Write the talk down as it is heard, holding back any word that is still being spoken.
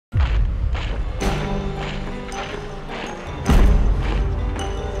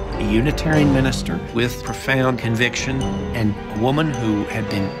Unitarian minister with profound conviction and a woman who had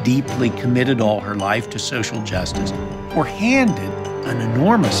been deeply committed all her life to social justice were handed an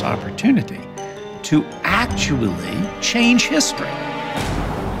enormous opportunity to actually change history.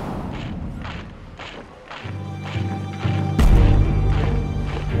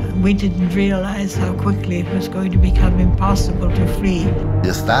 We didn't realize how quickly it was going to become impossible to flee. The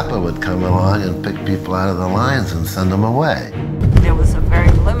Gestapo would come along and pick people out of the lines and send them away. There was a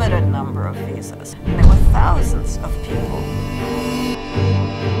very limited number of visas, and there were thousands of people.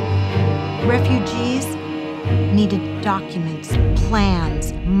 Refugees needed documents,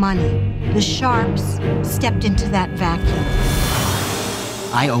 plans, money. The Sharps stepped into that vacuum.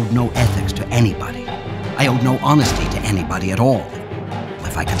 I owed no ethics to anybody. I owed no honesty to anybody at all.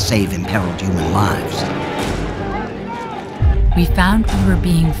 If I could save imperiled human lives. We found we were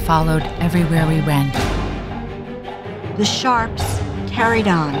being followed everywhere we went. The Sharps carried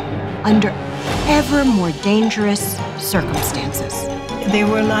on under ever more dangerous circumstances. They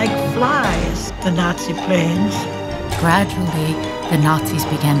were like flies, the Nazi planes. Gradually, the Nazis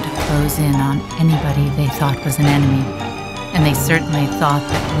began to close in on anybody they thought was an enemy, and they certainly thought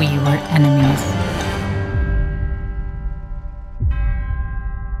that we were enemies.